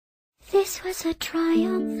This was a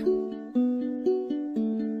triumph.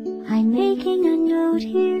 I'm making a note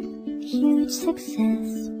here, huge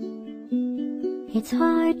success. It's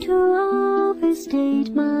hard to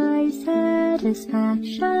overstate my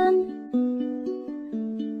satisfaction.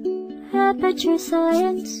 Aperture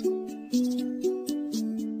science.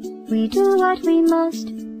 We do what we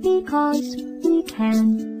must because we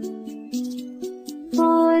can.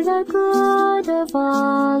 For the good of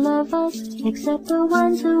all of us, except the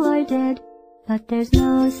ones who are dead. But there's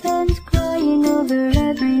no sense crying over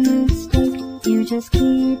every mistake. You just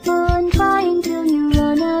keep on trying till you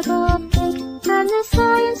run out of cake. And the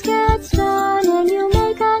science gets done and you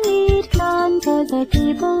make a neat gun for the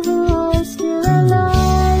people who are still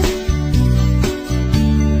alive.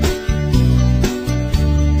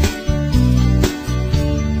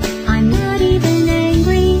 I'm not even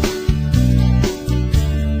angry.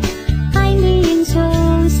 I'm being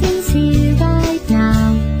so sincere right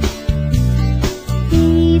now.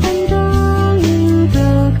 Even though you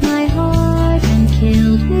broke my heart and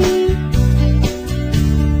killed me,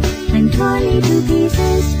 I'm torn into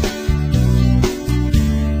pieces,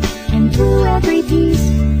 and threw every piece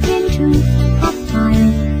into a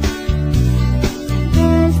fire.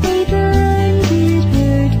 As they burned, it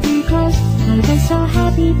hurt because I was so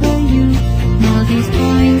happy for you. Now these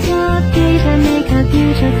points of data make a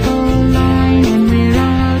beautiful line, and we're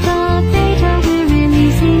out of data, we're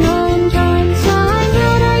releasing on time. So I'm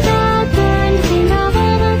glad I got burned. Think of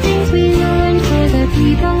all the things we learned for the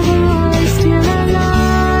people who are still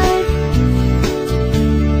alive.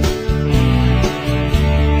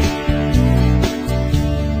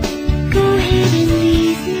 Go ahead and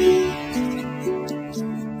leave me.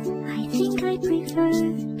 I think I prefer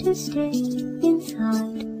to stay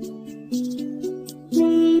inside.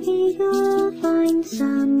 Maybe you'll find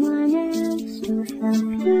someone else to help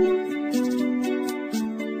you.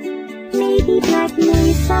 Maybe Black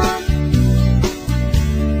Mesa.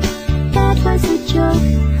 That was a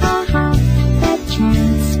joke.